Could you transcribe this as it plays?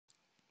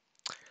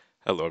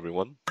Hello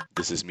everyone,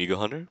 this is Migo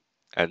Hunter,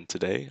 and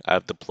today I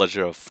have the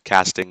pleasure of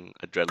casting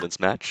a Dreadlands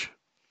match.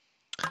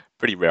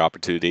 Pretty rare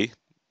opportunity,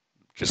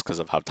 just because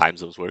of how time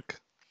zones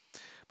work,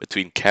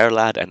 between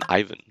Caralad and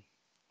Ivan.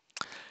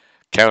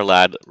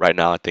 Caralad right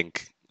now I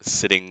think is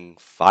sitting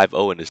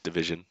 5-0 in his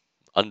division,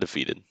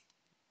 undefeated,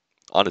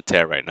 on a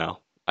tear right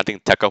now. I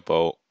think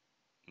Tekapo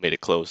made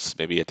it close,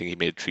 maybe I think he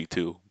made it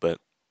 3-2, but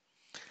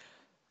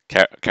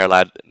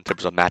Caralad in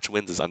terms of match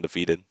wins is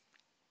undefeated.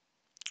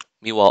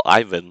 Meanwhile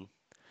Ivan,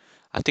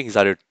 I think he's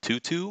either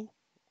 2-2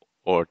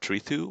 or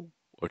 3-2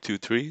 or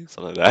 2-3,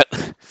 something like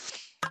that.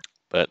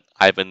 But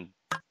Ivan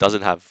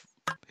doesn't have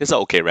he has an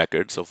okay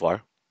record so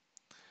far.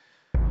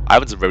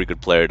 Ivan's a very good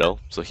player though,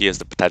 so he has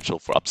the potential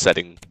for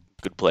upsetting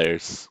good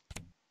players.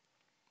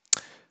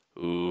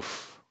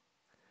 Oof.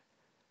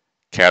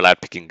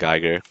 Carolad picking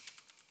Geiger.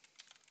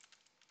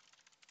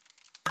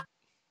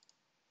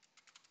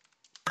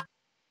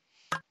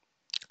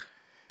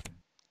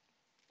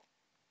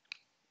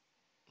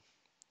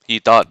 He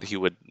thought he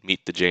would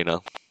meet the Jaina,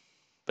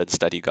 but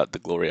instead he got the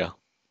Gloria.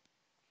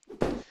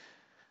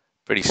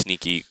 Pretty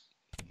sneaky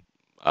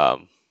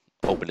um,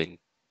 opening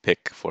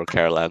pick for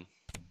Carolad.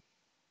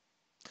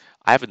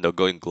 Ivan though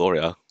going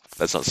Gloria,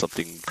 that's not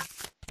something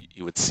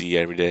you would see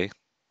every day.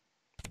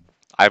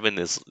 Ivan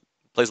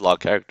plays a lot of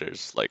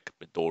characters like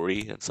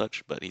Midori and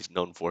such, but he's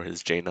known for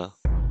his Jaina.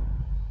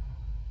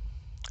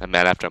 A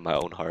man after my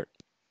own heart.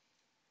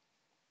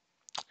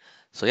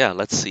 So yeah,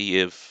 let's see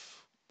if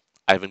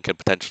Ivan can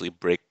potentially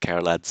break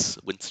Carolad's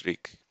win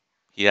streak.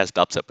 He has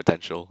the upset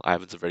potential.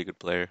 Ivan's a very good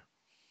player.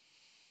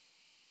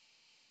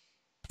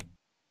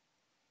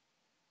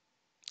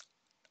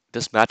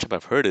 This matchup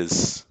I've heard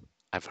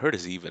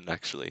is even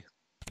actually,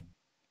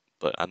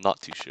 but I'm not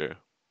too sure.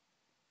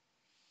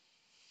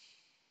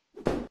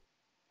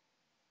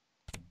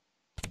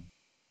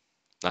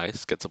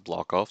 Nice, gets a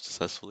block off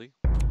successfully.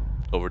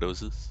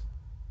 Overdoses.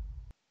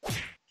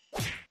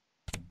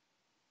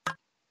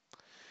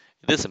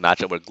 This is a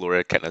matchup where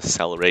Gloria can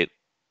accelerate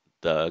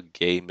the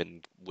game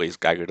in ways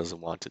Geiger doesn't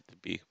want it to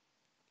be.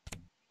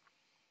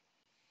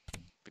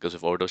 Because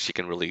with overdose, she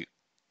can really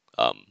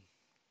um,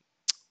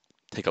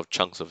 take up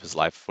chunks of his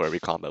life for every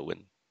combat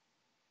win.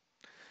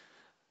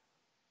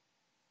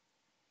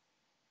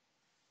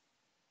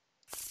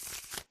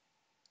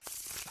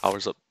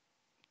 Powers up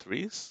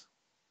threes?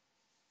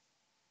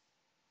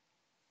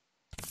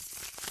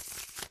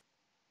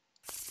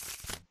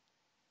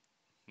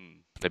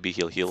 Maybe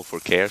he'll heal for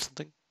K or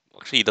something?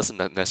 Actually, he doesn't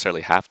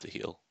necessarily have to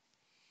heal.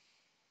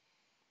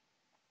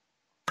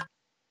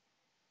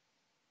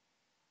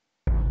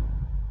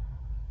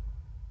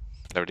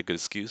 Never a good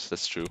excuse,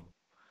 that's true.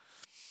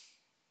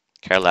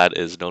 Caralad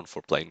is known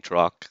for playing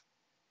Troc,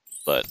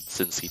 but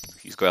since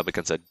he's going up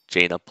against a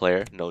Jaina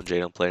player, known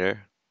Jaina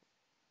player,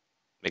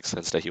 makes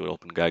sense that he would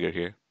open Geiger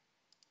here.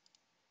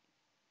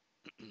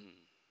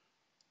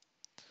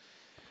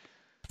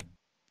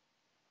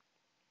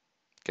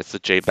 Gets the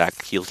J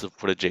back, heals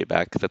for the J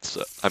back. That's,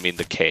 I mean,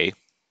 the K.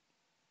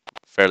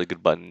 Fairly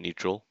good button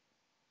neutral.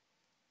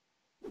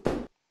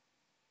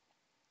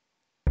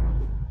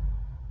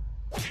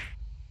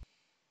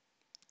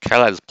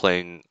 Caralad is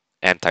playing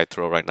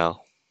anti-throw right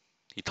now.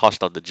 He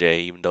tossed out the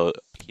J even though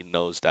he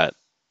knows that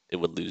it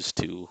would lose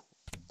to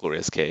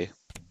Glorious K.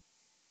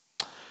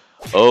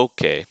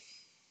 Okay.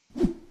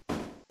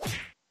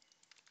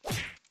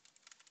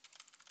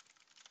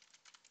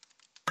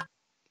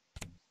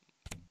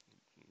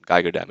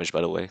 Geiger damage,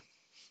 by the way.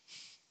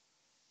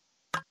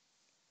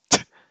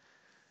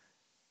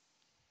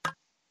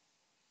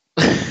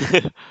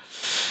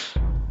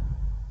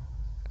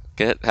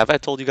 Have I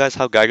told you guys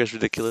how Geiger's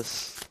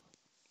ridiculous?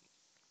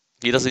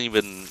 He doesn't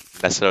even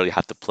necessarily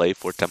have to play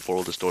for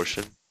temporal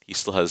distortion. He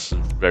still has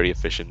very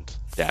efficient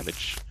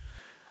damage.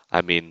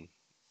 I mean,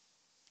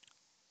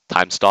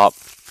 time stop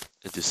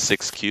into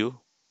 6Q.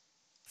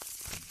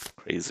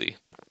 Crazy.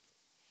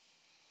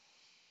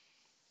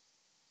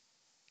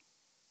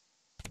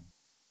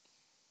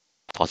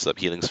 Tosses up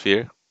Healing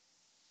Sphere.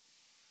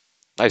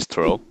 Nice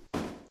throw.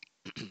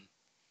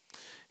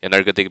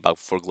 Another good thing about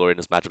For Glory in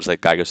this matchup is that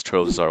Geiger's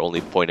throws are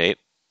only 0.8.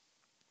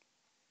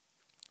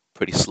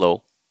 Pretty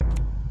slow.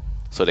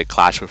 So they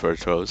clash with her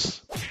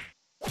throws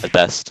at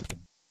best.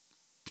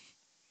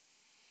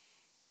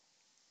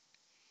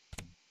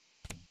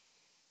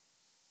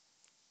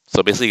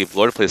 So basically, if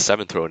Glory plays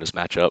 7th throw in this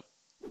matchup,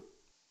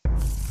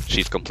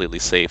 she's completely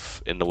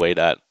safe in the way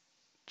that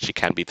she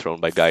can be thrown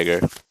by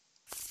Geiger.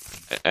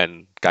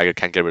 And Geiger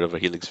can't get rid of her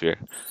Healing Sphere.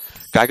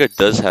 Geiger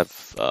does have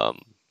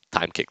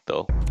Time Kick,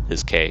 though,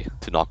 his K,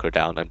 to knock her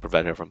down and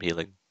prevent her from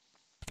healing.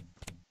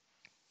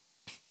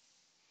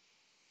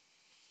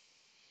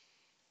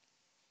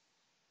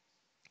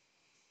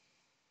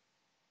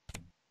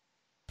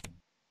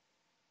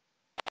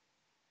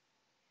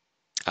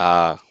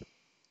 Ah,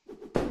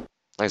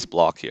 nice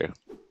block here.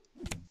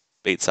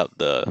 Baits out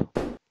the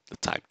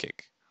Time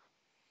Kick.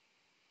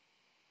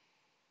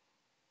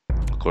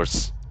 Of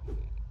course,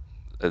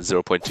 at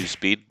 0.2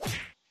 speed,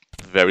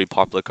 very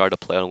popular card to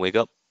play on Wake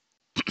Up.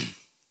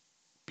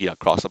 Beat out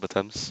cross-up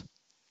attempts.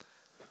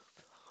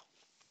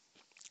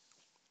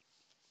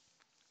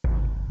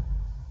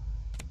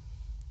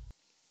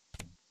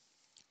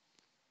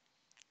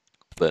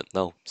 But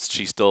no,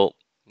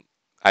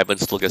 Ivan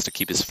still gets to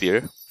keep his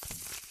Sphere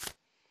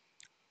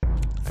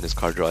and his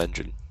card draw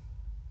engine.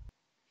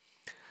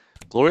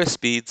 Gloria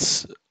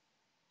speeds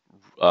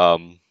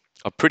um,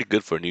 are pretty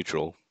good for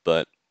neutral,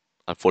 but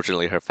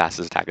unfortunately her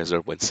fastest attack is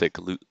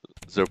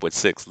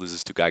 0.6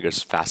 loses to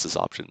Geiger's fastest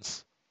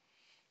options.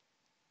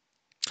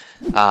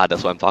 Ah,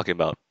 that's what I'm talking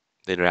about.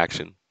 The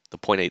interaction. The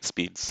 .8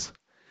 speeds.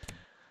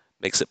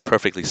 Makes it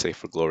perfectly safe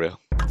for Gloria.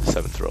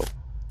 7th row.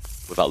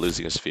 Without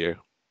losing a Sphere.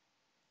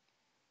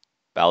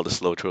 Battle the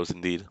slow throws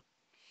indeed.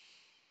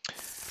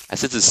 And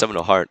since it's 7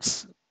 of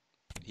hearts,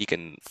 he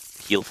can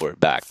heal for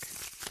it back.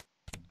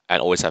 And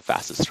always have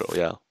fastest throw,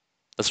 yeah.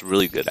 That's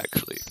really good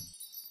actually.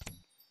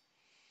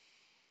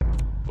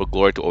 For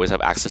Gloria to always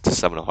have access to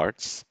 7 of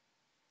hearts.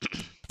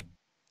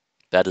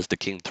 That is the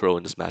king throw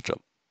in this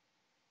matchup.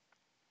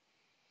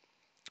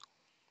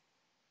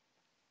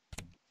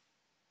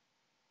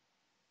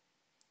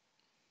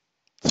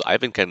 So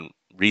Ivan can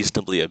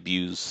reasonably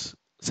abuse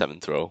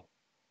 7th row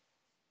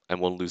and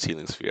won't lose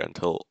Healing Sphere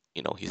until,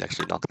 he's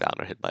actually knocked down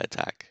or hit by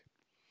attack.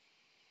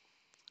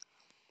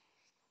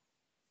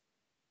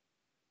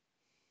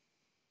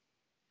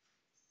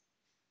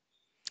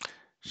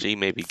 She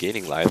may be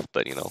gaining life,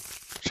 but,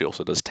 she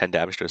also does 10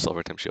 damage to herself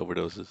every time she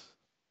overdoses.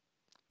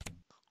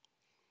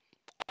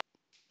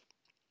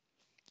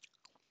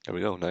 There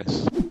we go,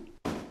 nice.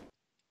 I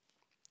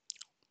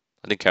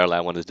think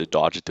Caralad wanted to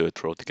dodge it to a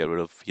throw to get rid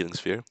of Healing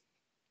Sphere.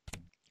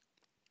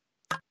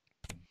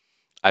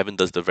 Ivan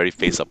does the very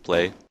face-up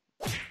play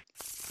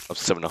of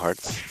 7 of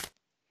hearts.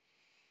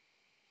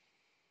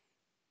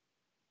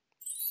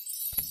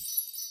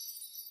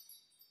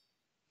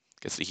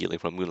 Gets the healing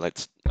from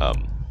Moonlight's,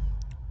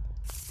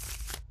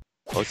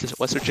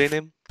 what's her J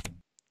name?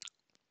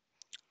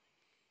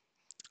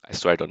 I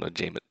swear I don't know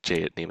J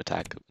name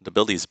attack. The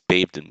ability is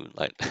bathed in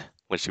Moonlight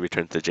when she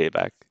returns the J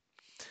back.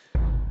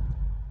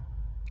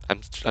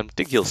 I'm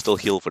thinking he'll still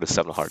heal for the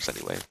 7 of hearts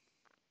anyway.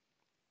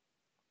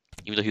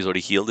 Even though he's already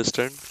healed this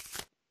turn,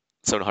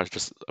 7 of hearts is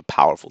just a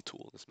powerful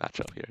tool in this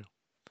matchup here.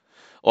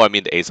 Oh, I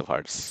mean the Ace of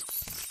Hearts.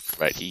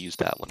 Right, he used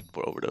that one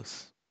for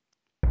overdose.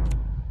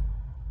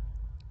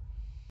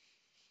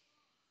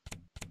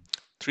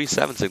 3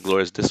 7s in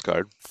Gloria's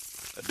discard.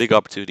 A big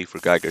opportunity for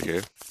Geiger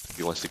here if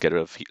he wants to get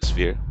rid of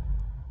Sphere.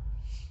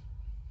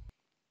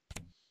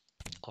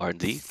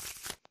 R&D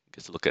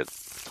gets to look at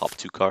top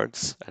 2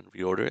 cards and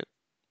reorder it.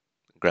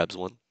 Grabs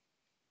one.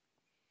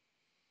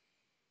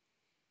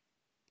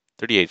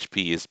 30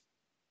 HP is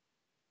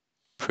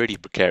pretty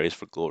precarious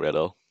for Gloria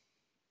though,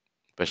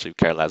 especially if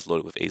Carolad's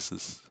loaded with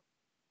aces.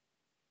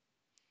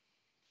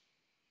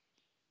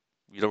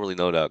 You don't really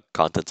know the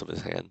contents of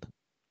his hand.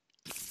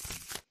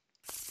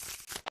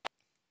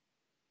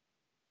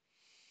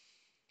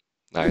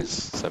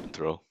 Nice, 7th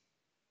row.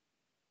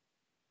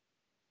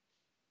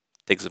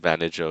 Takes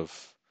advantage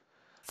of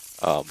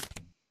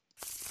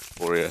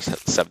Gloria's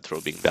 7th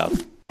row being down.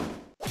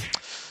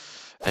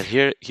 And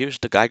here's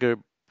the Geiger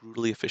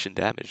brutally efficient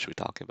damage we're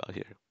talking about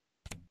here.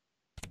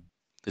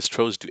 His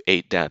throws do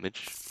 8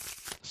 damage.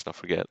 Let's not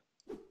forget.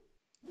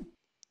 And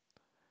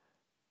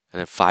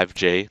then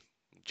 5J.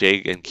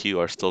 J and Q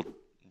are still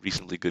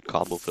reasonably good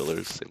combo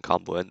fillers and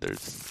combo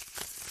enders.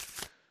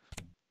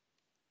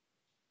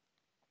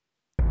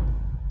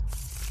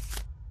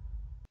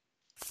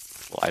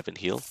 Will Ivan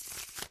heal?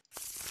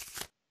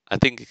 I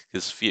think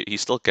he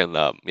still can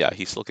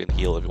he still can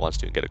heal if he wants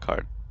to and get a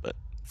card, but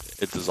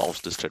it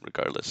dissolves this turn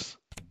regardless.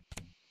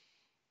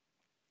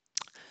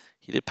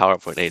 He did power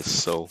up for an ace,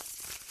 so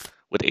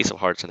with Ace of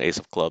Hearts and Ace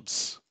of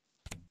Clubs,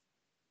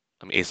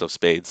 Ace of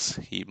Spades,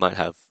 he might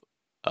have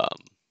her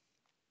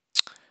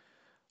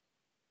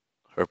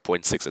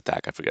 0.6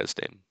 attack, I forget his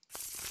name.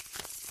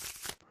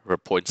 Her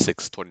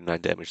 0.6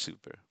 29 damage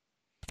super.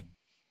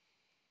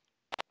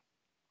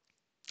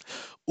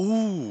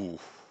 Ooh,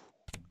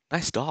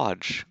 nice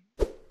dodge.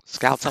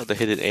 Scouts out the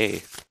hidden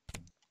A.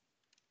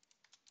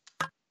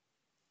 The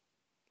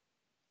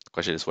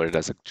question is whether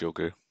that's a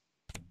Joker.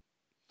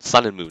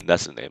 Sun and Moon,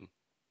 that's the name.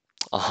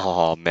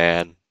 Oh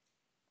man.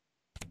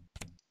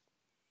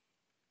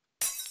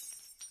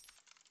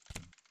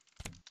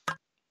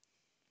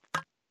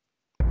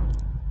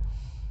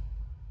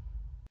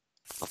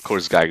 Of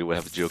course Geiger would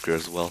have a Joker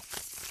as well.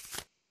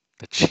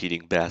 The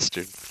cheating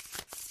bastard.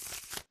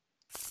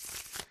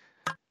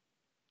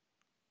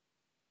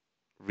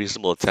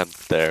 Reasonable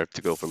attempt there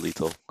to go for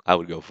lethal. I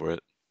would go for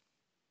it.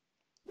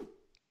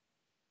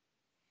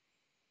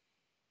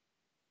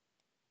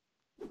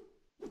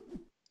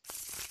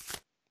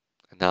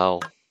 And now,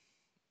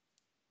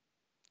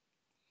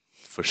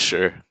 for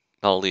sure,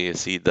 not only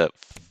is he the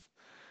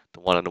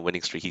one on the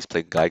winning streak, he's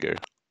playing Geiger.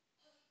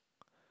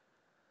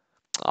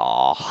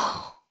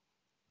 Aww.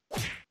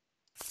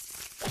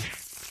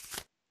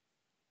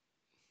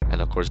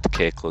 And of course the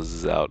K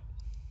closes out.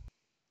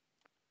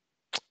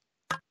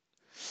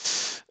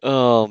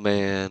 Oh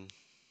man.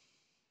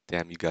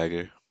 Damn you,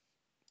 Geiger.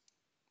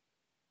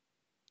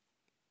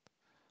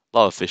 A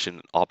lot of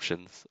efficient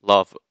options. A lot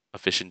of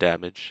efficient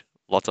damage.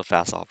 Lots of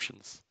fast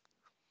options.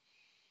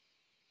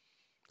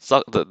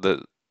 So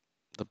the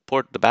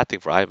The bad thing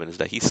for Ivan is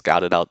that he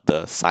scouted out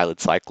the silent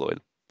cycloid,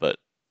 but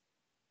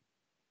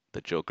the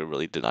Joker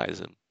really denies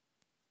him.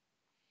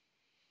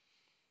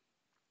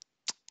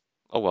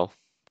 Oh well,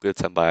 good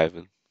attempt by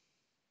Ivan.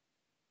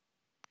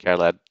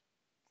 Caralad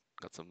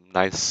got some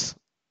nice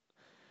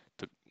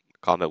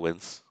combat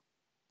wins.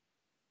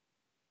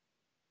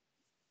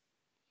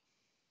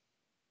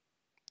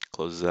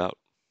 Closes out.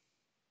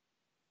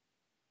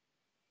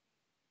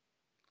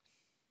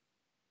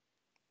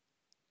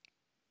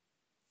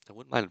 I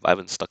wouldn't mind if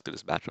Ivan stuck to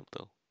this matchup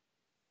though.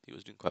 He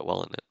was doing quite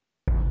well in it.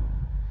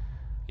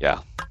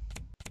 Yeah,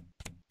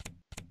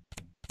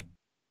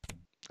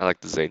 I like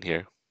the Zane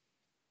here.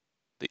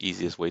 The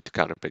easiest way to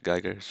counterpick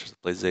Geiger is just to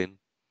play Zane.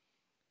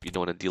 You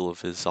don't want to deal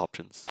with his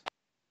options.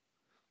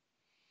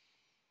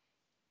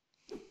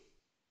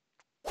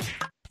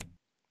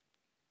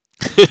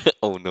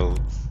 Oh no.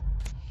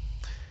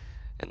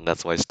 And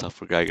that's why it's tough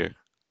for Geiger.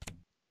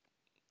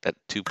 That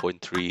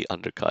 2.3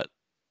 undercut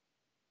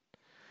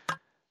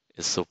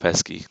is so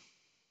pesky.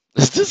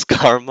 Is this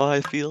karma,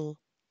 I feel?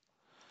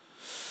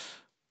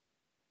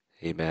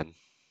 Hey man,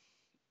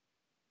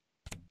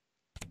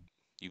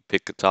 you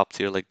pick a top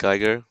tier like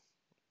Geiger,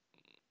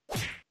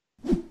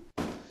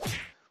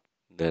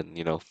 then,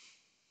 no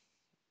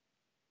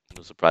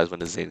surprise when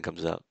the Zane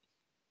comes out.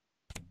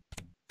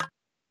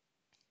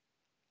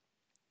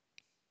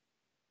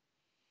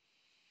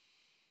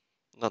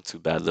 Not too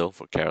bad though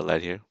for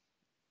Caralad here.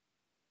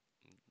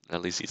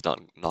 At least he's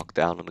not knocked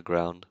down on the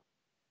ground.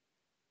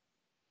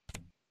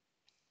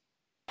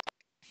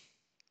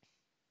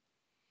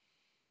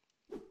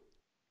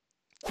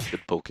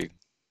 Good poking.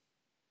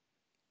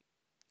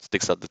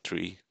 Sticks out the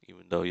tree,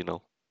 even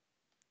though,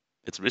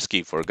 it's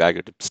risky for a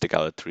Geiger to stick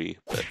out a tree,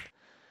 but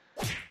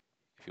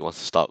if he wants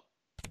to stop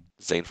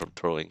Zane from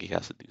throwing, he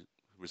has to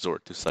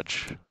resort to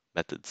such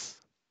methods.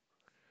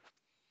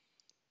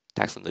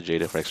 Attacks on the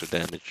Jada for extra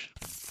damage.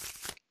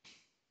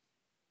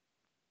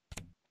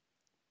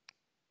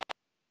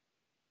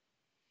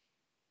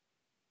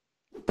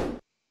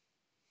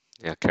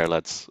 Yeah,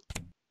 Caralad's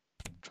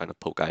trying to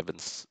poke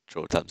Ivan's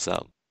throw attempts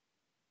out.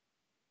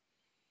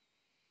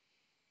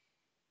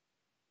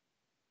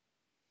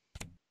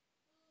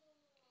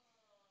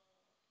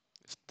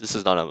 This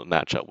is not a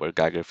matchup where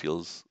Geiger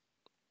feels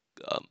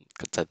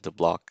content to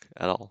block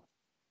at all.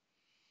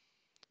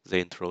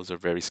 Zane throws are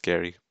very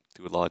scary,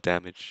 do a lot of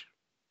damage,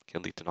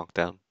 can lead to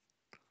knockdown.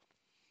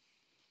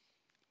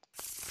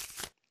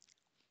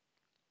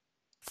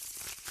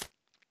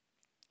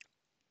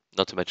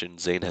 Not to mention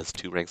Zane has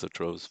 2 ranks of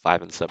throws,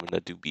 5 and 7,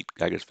 that do beat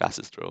Geiger's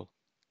fastest throw.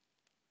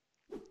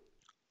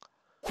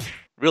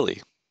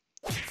 Really?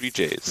 3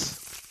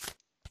 Js.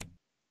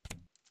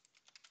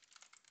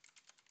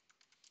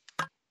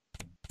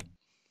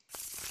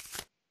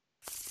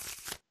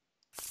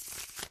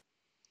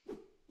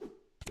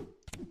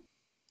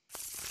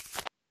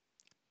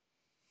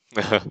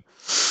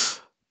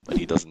 But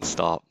he doesn't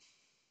stop.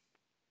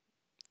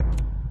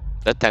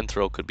 That 10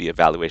 throw could be a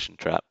valuation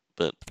trap,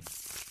 but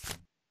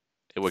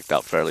it worked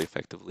out fairly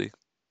effectively.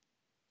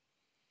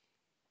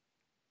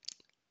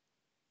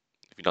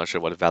 If you're not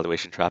sure what a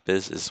valuation trap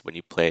is when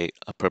you play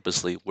a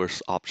purposely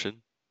worse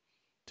option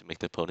to make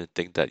the opponent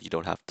think that you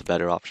don't have the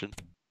better option.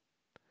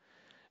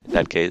 In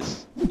that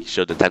case, he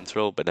showed the 10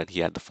 throw, but then he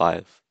had the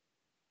 5.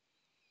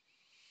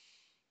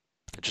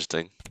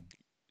 Interesting.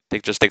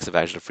 Just takes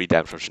advantage of free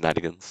damage from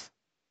shenanigans.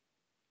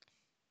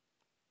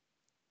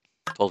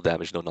 12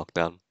 damage, no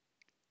knockdown.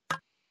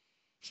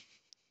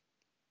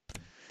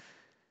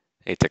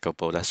 Hey,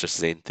 Tekopo, that's just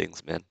Zane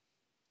things, man.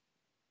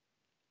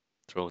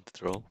 Throw into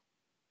throw.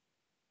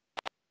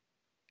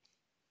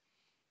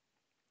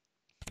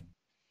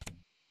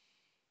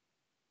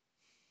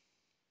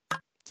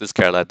 Since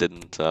Caralad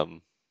didn't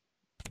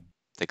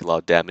take a lot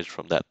of damage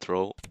from that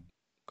throw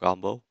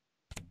combo,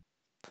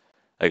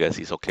 I guess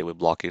he's okay with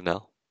blocking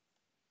now.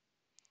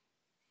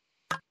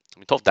 I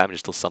mean, 12 damage is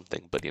still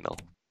something, but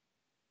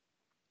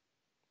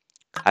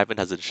Ivan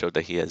hasn't showed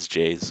that he has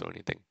J's or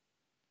anything.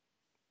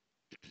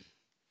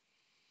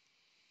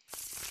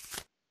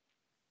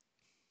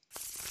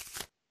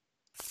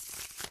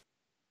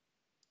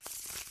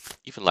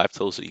 Even live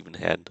throws are even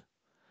hand.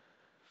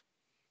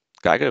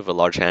 Geiger with a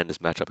large hand, this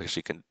matchup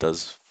actually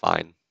does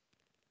fine.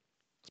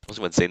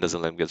 Especially when Zane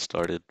doesn't let him get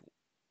started.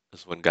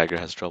 That's when Geiger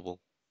has trouble.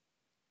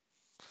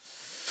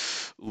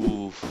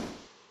 Ooh.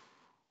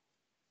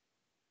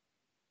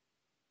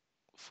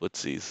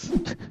 Footsies.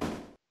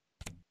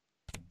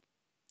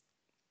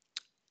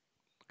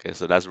 Okay,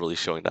 so that's really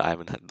showing that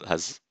Ivan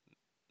has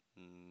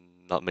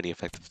not many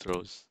effective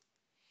throws.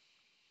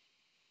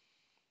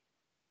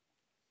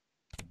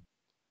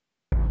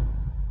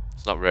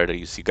 It's not rare that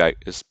you see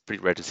it's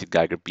pretty rare to see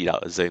Geiger beat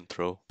out a Zane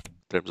throw in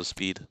terms of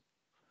speed.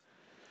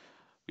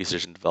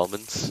 Research and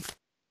developments.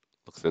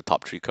 Looks at the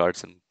top 3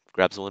 cards and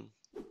grabs one.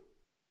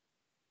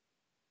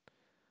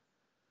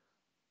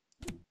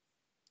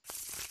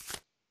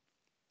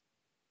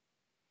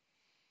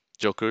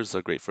 Jokers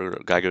are great for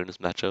Geiger in this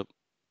matchup.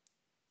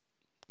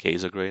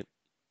 Ks are great.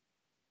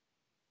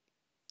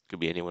 Could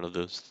be any one of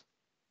those.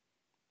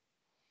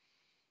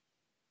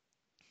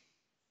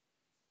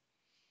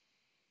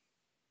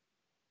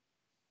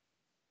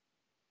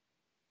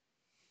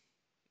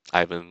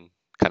 Ivan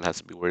kind of has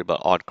to be worried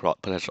about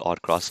potential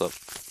odd cross up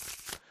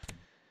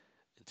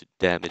into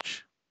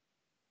damage.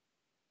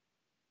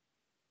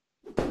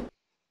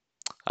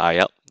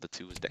 Yep, the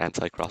 2 is the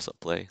anti cross up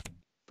play.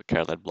 But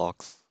Caralad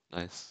blocks.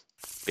 Nice.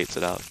 Baits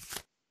it out.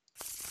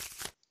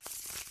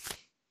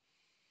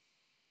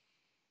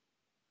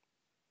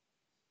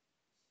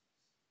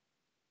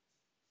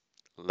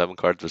 11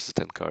 cards versus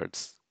 10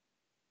 cards.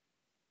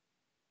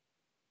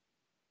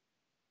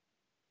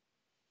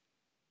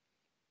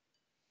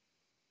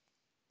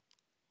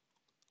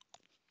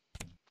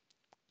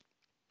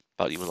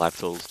 About even life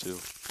totals too.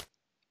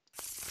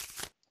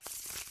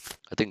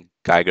 I think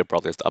Geiger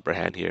probably has the upper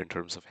hand here in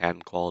terms of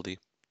hand quality.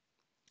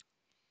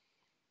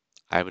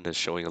 Ivan is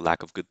showing a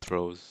lack of good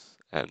throws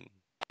and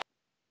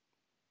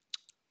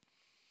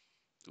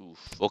oof,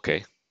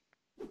 okay.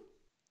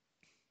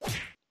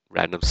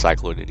 Random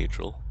cycloid in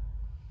neutral.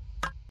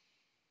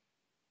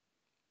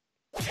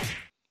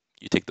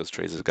 You take those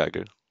trades as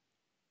Geiger.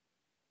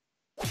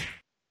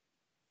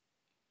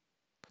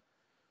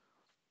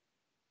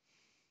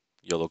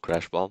 YOLO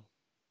crash bomb.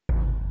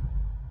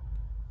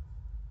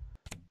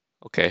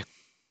 Okay.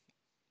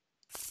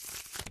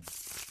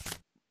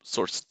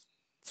 Source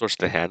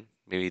the hand.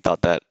 Maybe he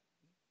thought that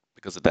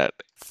because of that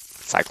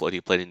cycloid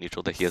he played in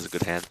neutral that he has a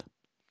good hand.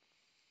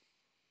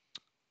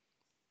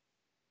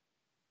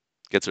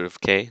 Gets rid of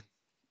K.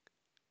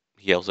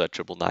 He also had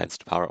triple nines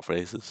to power out for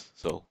aces.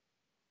 So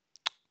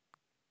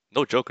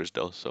no jokers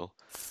though, so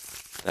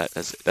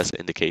that's an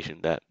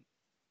indication that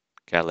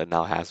Caralad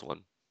now has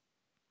one.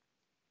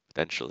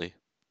 Potentially.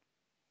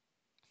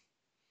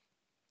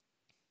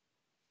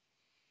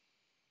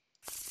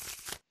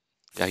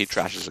 Yeah, he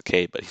trashes a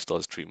K, but he still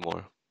has 3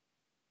 more.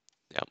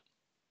 Yep.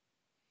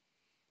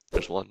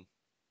 There's one.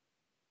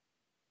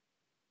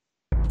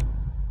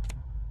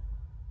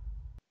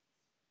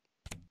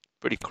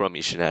 Pretty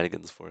crummy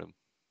shenanigans for him.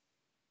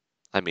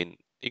 I mean,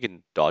 you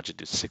can dodge and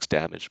do 6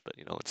 damage, but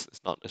you know,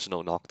 it's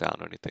no knockdown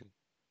or anything.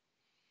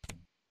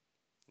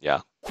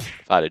 Yeah.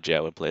 If I had a J, I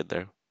would play it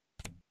there.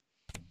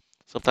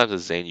 Sometimes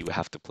as Zane, you would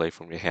have to play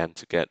from your hand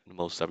to get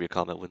most of your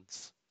combat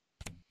wins.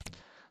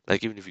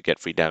 Like, even if you get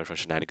free damage from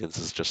shenanigans,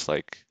 it's just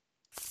like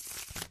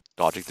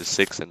dodging to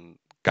 6 and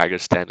Geiger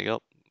standing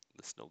up.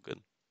 That's no good.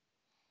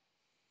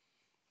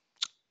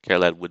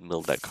 Caralad would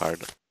mill that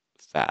card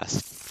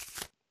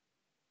fast.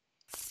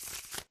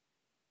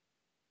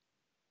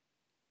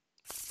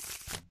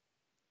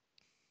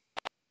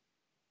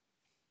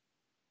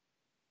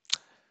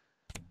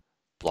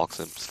 Blocks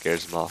him,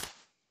 scares him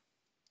off.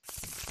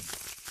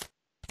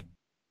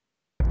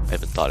 I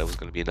even thought it was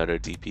going to be another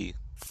DP.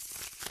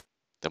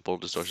 Temporal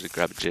Distortion to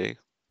grab a J.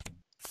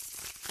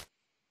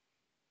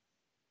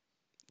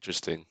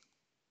 Interesting.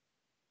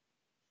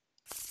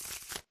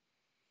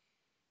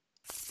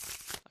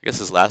 I guess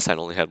his last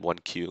hand only had 1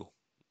 Q,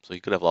 so he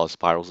could have a lot of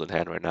spirals in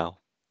hand right now.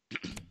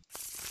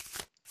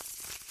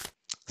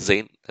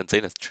 Zane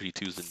has 3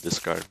 twos in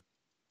discard.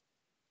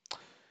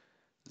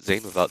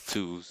 Zane without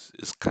 2s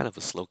is kind of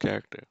a slow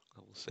character, I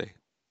will say.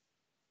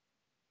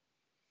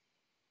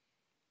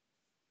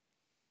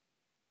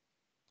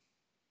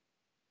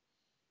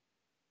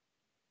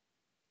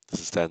 This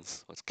is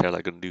tense. What's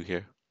Caralad going to do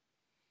here?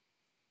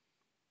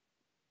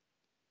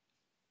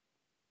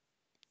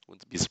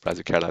 Wouldn't be surprised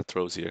if Caralad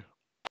throws here.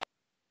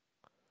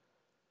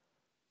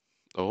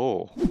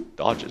 Oh,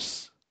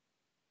 dodges.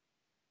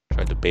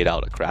 Trying to bait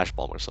out a crash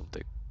bomb or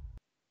something.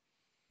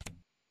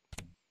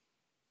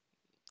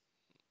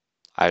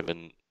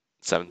 Ivan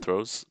 7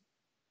 throws.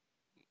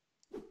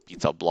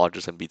 Beats out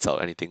blodgers and beats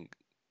out anything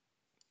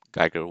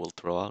Geiger will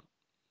throw out.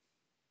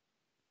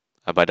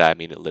 And by that I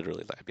mean it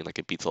literally. I mean like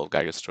it beats all of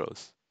Geiger's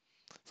throws.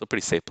 So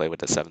pretty safe play with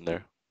the 7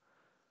 there.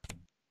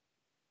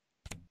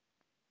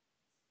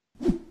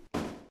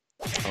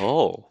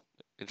 Oh,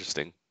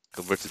 interesting.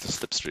 Converts it to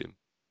slipstream.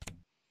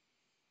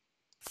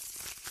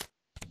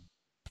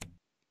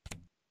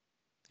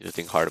 You have to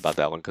think hard about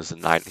that one because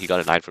he got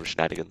a 9 from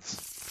shenanigans.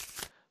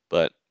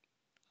 But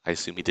I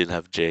assume he didn't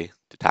have J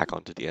to tack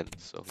on to the end,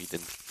 so he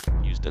didn't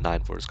use the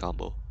 9 for his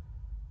combo.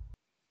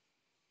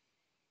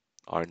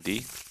 R&D.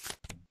 Look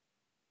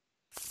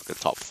at the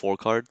top 4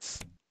 cards.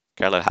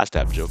 Caralad has to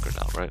have Joker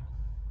now, right?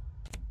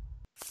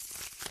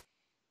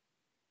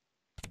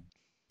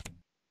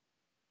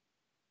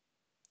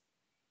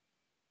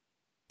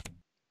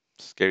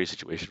 Scary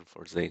situation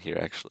for Zane here,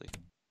 actually.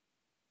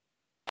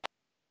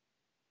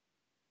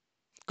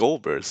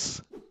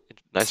 Goldburst.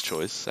 Nice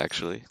choice,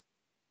 actually.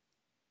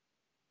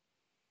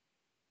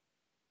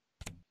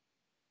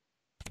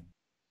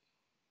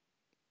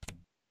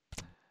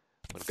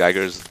 When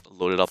Geiger's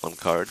loaded up on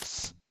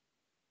cards,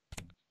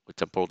 with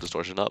Temporal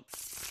Distortion up,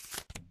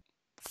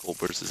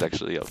 Goldburst is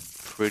actually a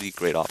pretty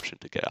great option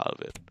to get out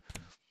of it.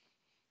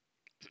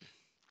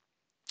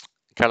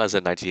 Carolad's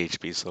at 90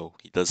 HP, so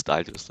he does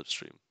die to a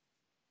slipstream.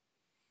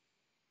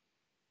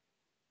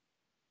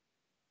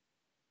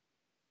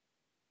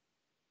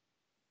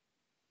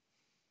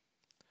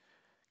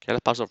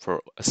 Caralad pops up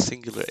for a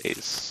singular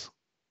ace.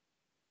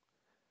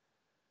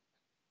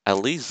 At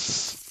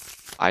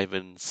least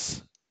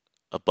Ivan's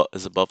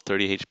above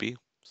 30 HP,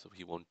 so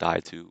he won't die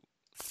to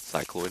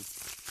Cycloid.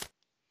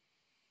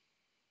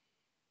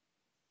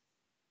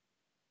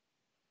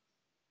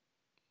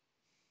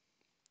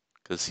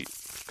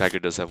 Because Geiger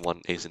does have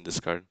one ace in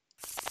discard.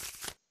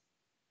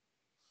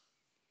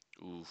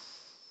 Oof.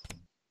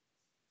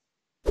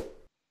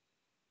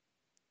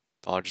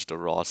 Dodge the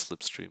raw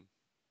slipstream.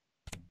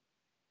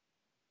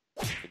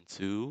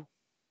 Into.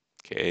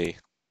 Okay.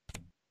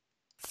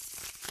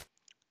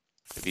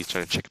 Maybe he's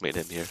trying to checkmate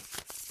him here.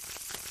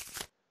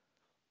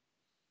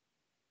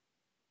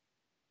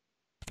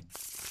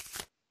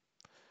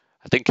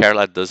 I think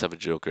Caralad does have a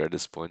Joker at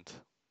this point.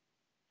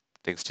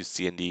 Thanks to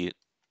CND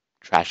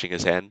trashing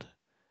his hand,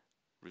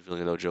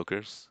 revealing no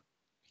Jokers.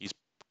 He's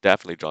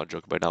definitely drawn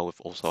Joker by now with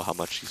also how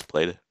much he's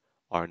played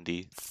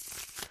R&D.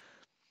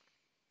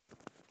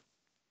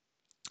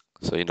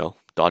 So, you know,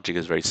 dodging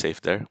is very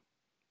safe there.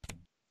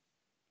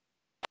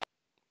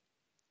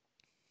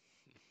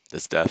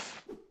 This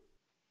death.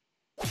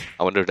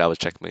 I wonder if that was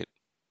checkmate.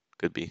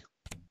 Could be.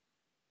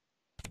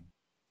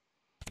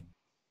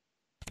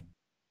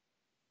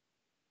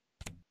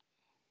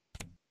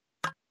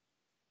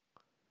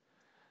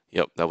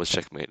 Yep, that was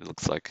checkmate, it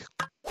looks like.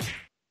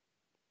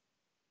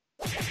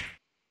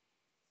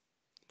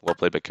 Well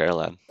played by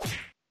Carolad.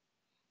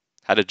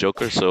 Had a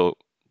Joker, so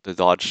the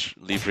dodge,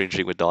 leave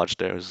ranging with dodge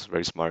there is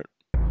very smart.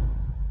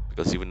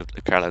 Because even if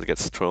Carolad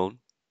gets thrown,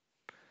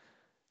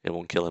 it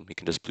won't kill him. He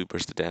can just blue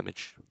burst the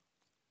damage.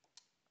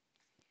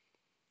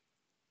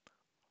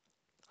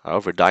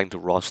 However, dying to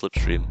raw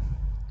slipstream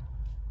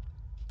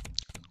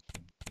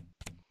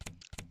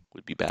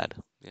would be bad.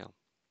 Yeah.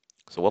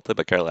 So well played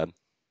by Carolad.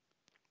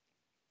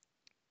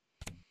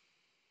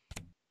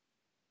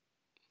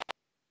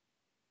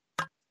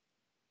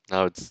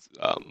 Now it's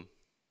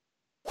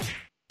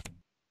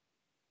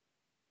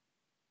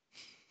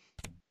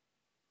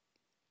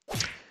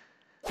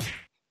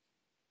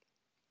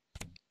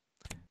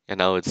and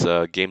now it's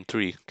game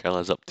 3.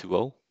 Carolad's up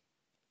 2-0.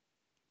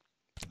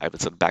 I have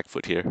some back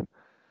foot here.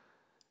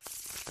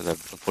 And the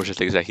unfortunate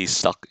thing is that he's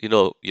stuck.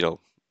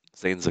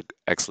 Zane's an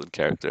excellent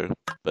character,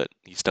 but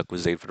he's stuck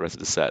with Zane for the rest of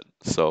the set.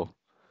 So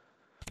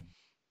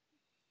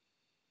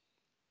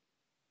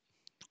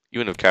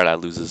even if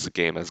Carolad loses the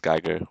game as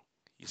Geiger,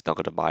 he's not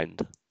gonna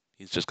mind.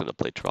 He's just gonna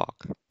play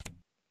Trock.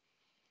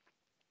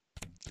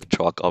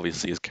 Trock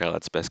obviously is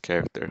Carolad's best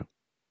character.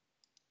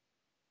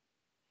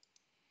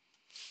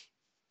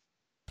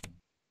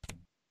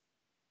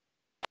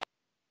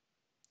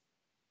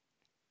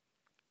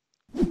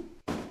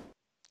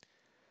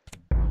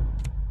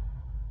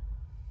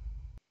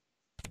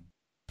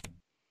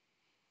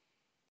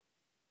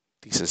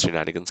 Decent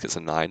shenanigans gets a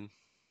 9.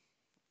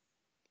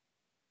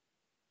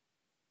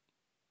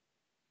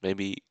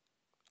 Maybe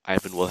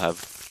Ivan will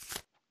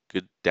have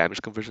good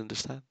damage conversion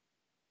this time.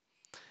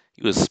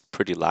 He was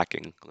pretty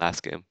lacking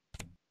last game.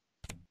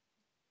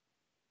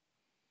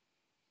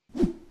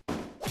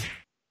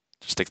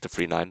 Just take the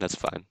free 9, that's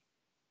fine.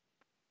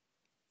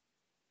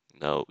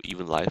 No,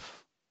 even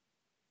life.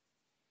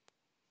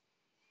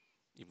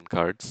 Even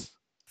cards.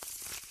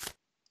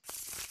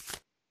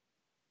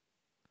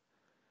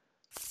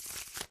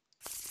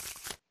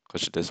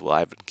 Question is, will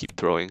Ivan keep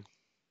throwing?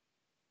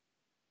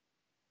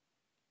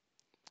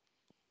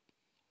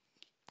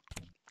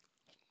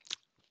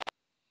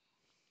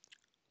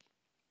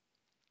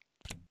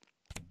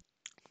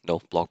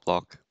 No, block.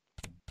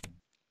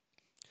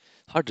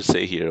 Hard to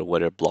say here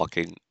whether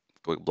going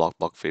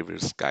block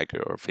favors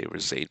Geiger or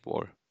favors Zane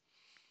more.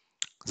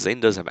 Zane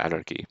does have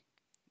Anarchy.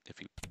 If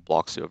he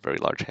blocks you a very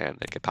large hand,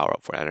 it can power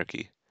up for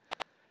Anarchy.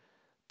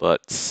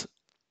 But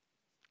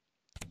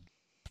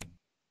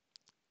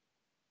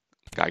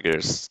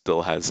Geiger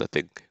still has, I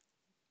think,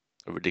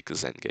 a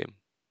ridiculous endgame.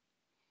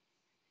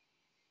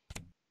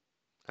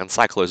 And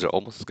Cycloids are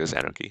almost as good as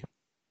Anarchy.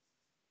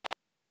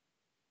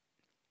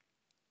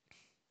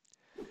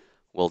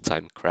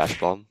 Well-timed Crash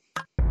Bomb.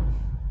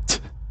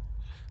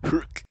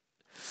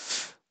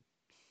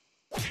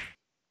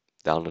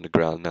 Down on the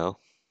ground now.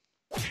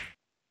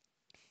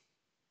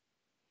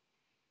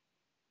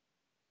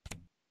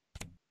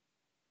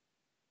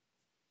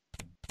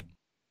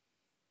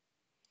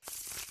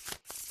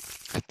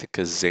 I think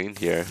as Zane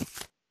here,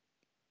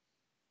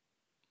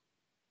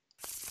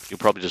 you'll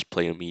probably just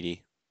play a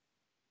meaty.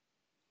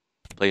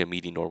 Play a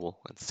meaty normal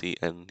and see,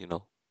 and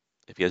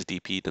if he has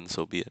DP, then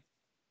so be it.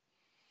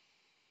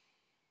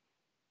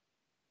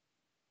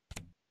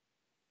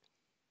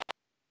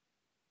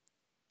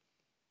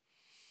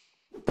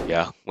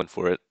 Yeah, went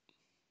for it.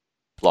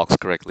 Blocks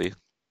correctly.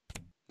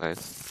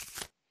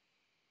 Nice.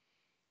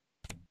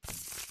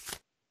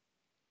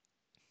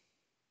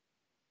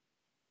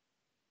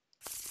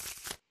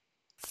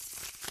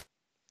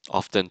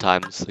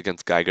 Oftentimes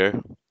against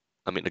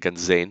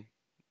against Zane,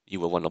 you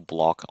will want to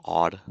block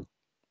odd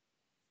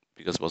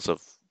because most of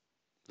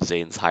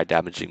Zane's high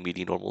damaging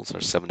meaty normals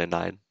are 7 and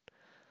 9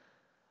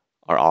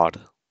 are odd.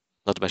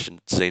 Not to mention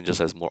Zane just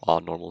has more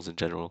odd normals in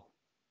general.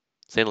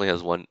 Zane only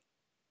has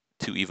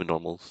 2 even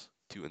normals,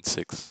 2 and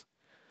 6.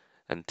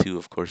 And 2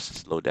 of course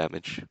is low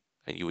damage,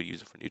 and you would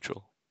use it for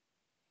neutral.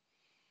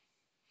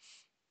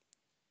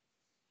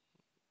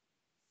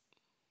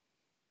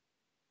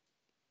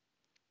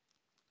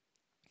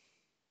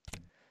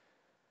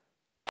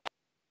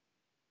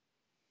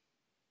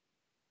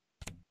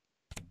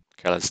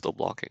 Carolad's still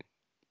blocking.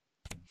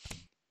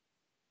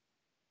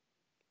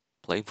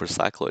 Playing for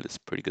Cycloid is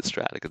pretty good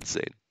strat against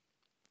Zane.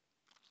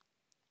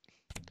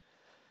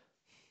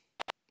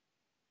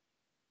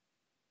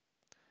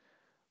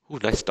 Ooh,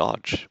 nice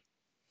dodge.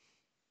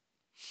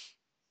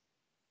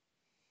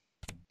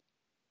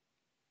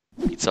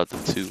 Beats out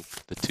the two.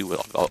 The two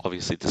will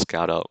obviously to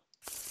scout out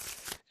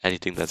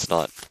anything that's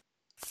not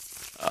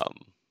um,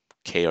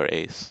 K or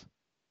Ace.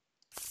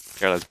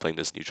 Carolad's playing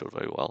this neutral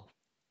very well.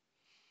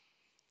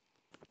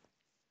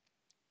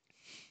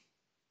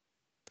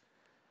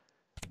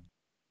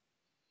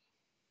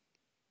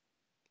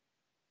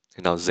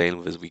 And now Zane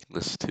with his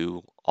weakness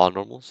to all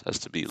normals has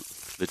to be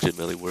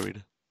legitimately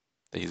worried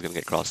that he's gonna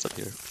get crossed up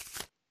here.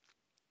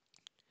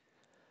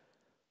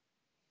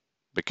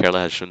 But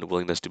Caralad has shown the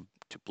willingness to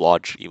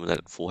blodge even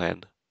at full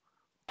hand.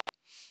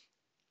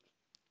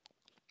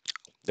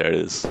 There it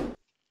is.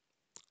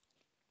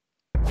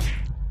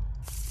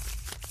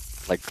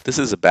 Like, this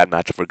is a bad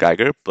matchup for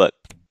Geiger, but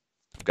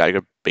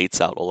Geiger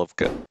baits out all of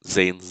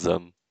Zane's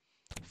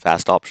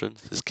fast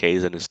options, his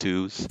Ks and his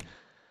 2s,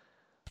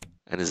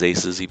 and his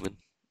aces even.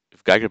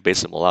 If Geiger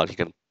baits them all out, he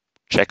can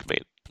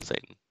checkmate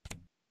Zane.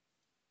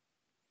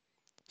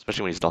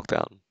 Especially when he's knocked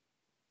down.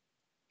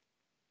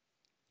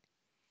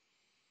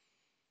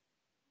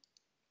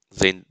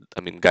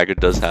 Geiger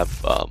does have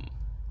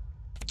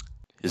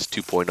his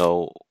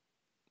 2.0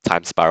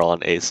 time spiral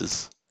on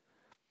aces.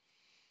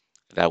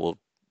 That will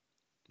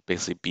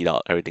basically beat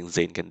out everything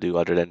Zane can do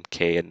other than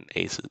K and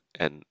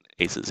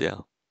aces, yeah.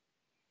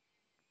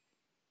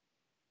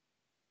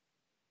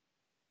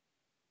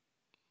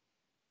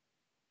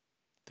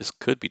 This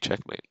could be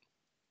checkmate.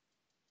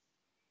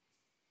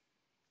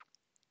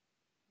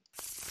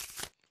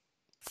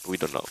 We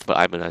don't know, but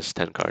Ivan has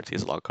 10 cards. He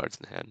has a lot of cards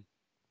in hand.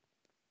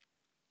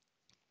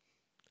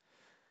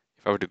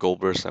 If I were to goal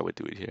burst, I would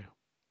do it here.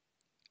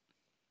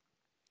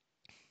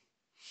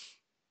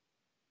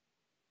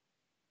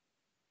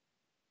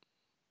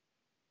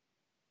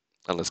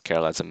 Unless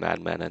Carolad's a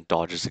madman and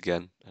dodges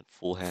again at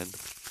full hand.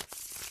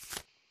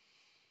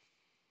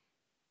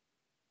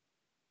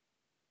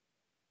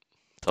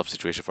 Tough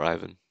situation for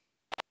Ivan.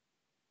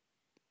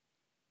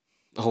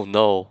 Oh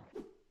no.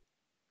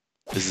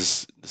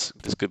 This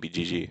could be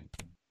GG.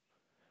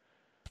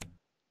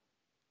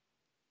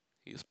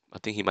 I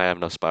think he might have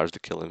enough spires to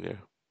kill him here.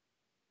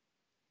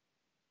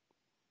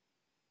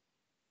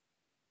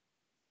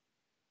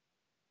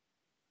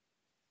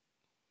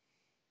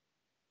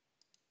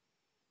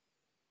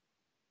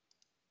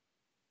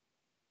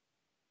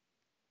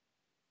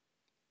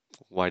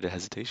 Why the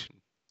hesitation?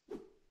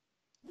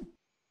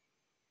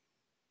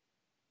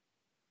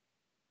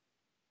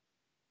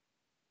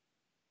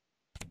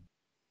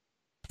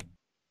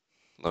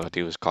 No, I think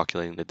he was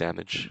calculating the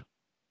damage.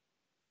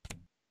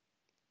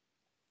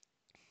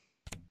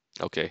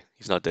 Okay,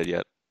 he's not dead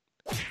yet.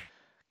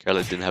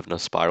 Caralad didn't have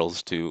enough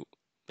spirals to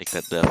make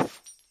that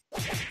death.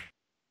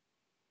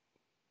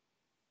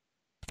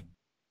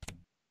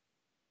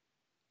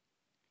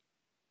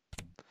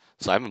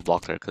 So I haven't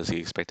blocked there because he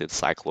expected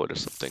Cycloid or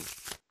something.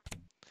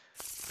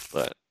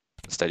 But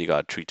instead he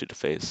got a tree to the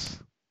face.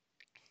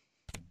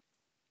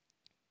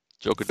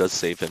 Joker does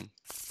save him.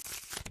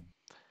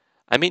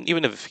 I mean,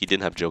 even if he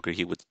didn't have Joker,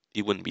 he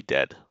wouldn't be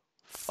dead.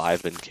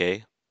 5 and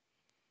K.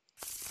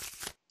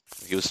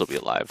 He would still be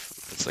alive.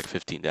 It's like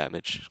 15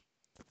 damage.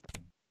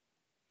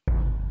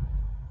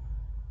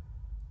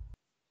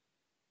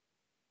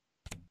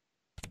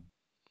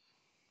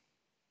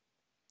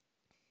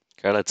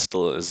 Caralad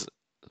still is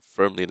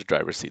firmly in the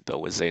driver's seat though,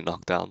 with Zay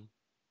knocked down.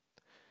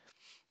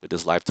 With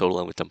his life total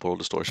and with temporal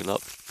distortion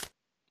up.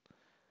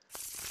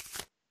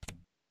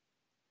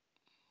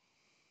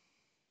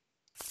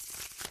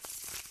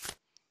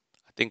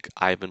 I think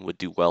Ivan would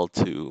do well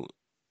to...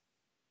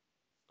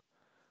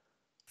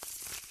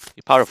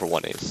 He powered for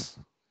 1 ace,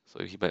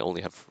 so he might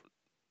only have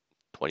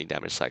 20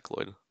 damage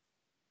Cycloid.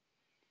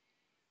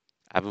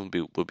 Ivan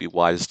would be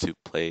wise to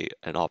play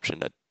an option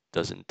that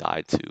doesn't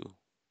die to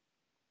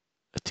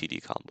a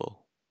TD combo.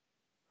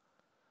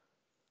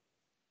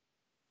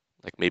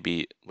 Like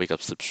maybe Wake Up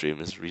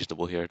Slipstream is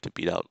reasonable here to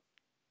beat out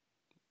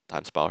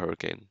Time Spell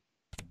Hurricane.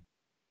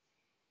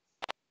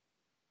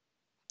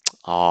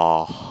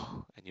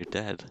 Oh, and you're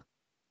dead.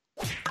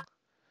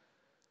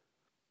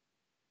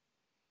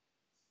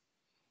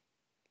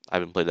 I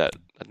haven't played that.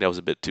 I think that was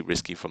a bit too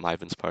risky from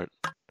Ivan's part.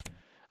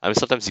 I mean,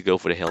 sometimes you go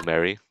for the Hail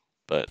Mary,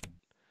 but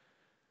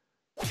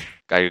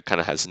Geiger kind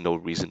of has no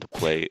reason to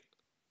play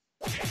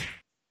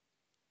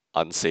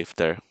unsafe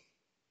there.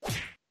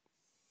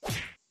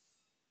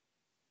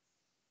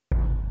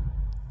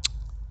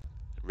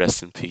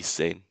 Rest in peace,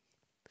 Zane.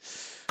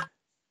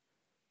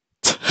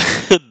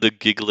 The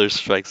giggler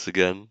strikes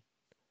again.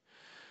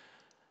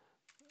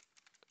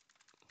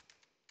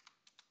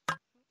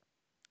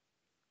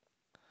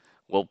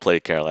 Well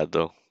played, Caralad,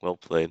 though. Well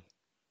played.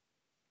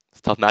 It's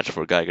a tough match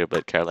for Geiger,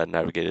 but Caralad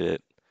navigated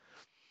it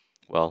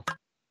well.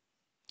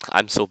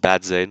 I'm so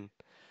bad, Zane.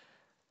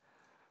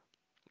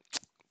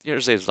 Your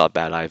Zane's not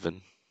bad,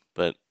 Ivan,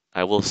 but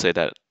I will say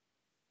that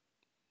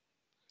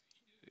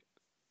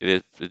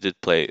It did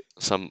play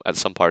some at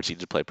some parts. He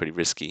did play pretty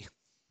risky,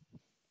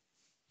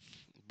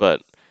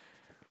 but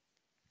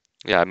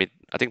yeah, I mean,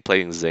 I think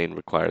playing Zane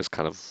requires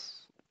kind of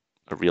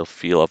a real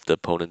feel of the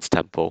opponent's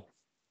tempo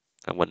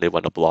and when they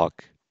want to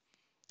block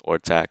or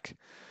attack.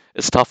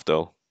 It's tough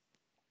though.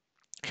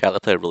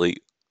 Caralad played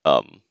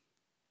um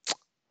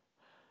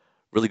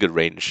really good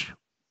range,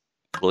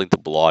 willing to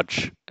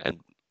blodge and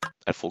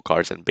at full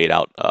cards and bait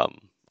out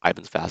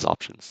Ivan's fast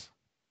options.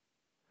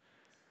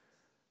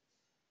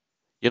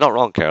 You're not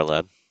wrong,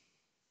 Carolad.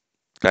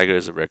 Geiger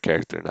is a rare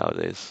character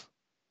nowadays.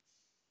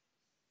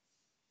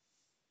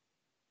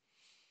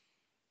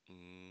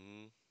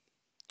 Mm,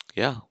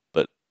 yeah,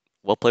 but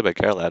well played by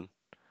Carolad.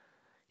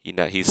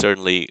 He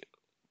certainly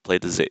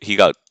played he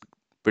got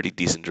pretty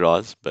decent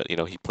draws, but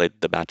he played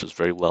the matches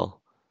very well,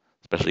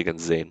 especially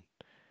against Zane.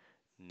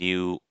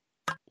 Knew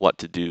what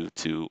to do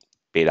to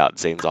bait out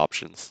Zane's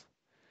options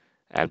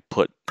and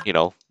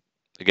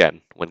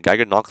again, when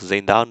Geiger knocks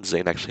Zane down,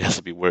 Zane actually has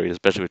to be worried,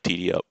 especially with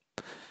TD up,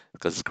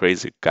 because it's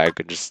crazy. Geiger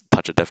can just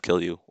touch a death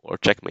kill you or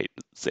checkmate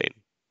Zane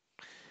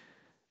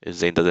if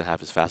Zane doesn't have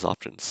his fast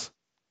options.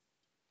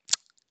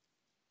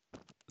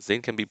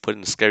 Zane can be put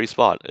in a scary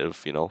spot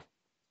if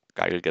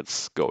Geiger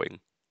gets going.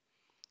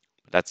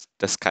 That's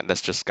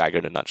just Geiger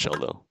in a nutshell,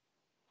 though.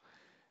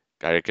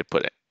 Geiger could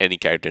put any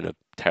character in a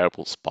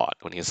terrible spot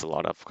when he has a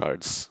lot of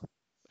cards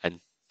and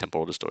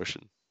temporal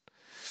distortion.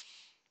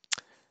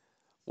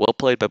 Well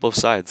played by both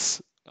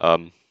sides. Yeah,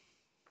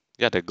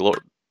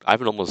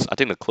 Ivan almost. I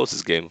think the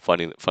closest game,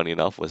 funny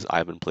enough, was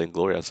Ivan playing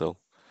Gloria. So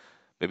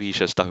maybe he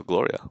should have stuck with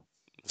Gloria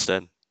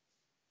instead.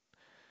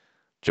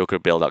 Joker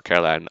bailed out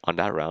Caroline on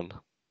that round,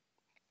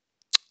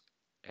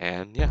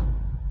 and yeah,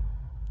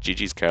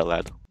 GG's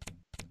Carolad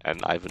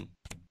and Ivan.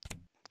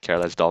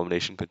 Carolad's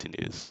domination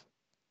continues.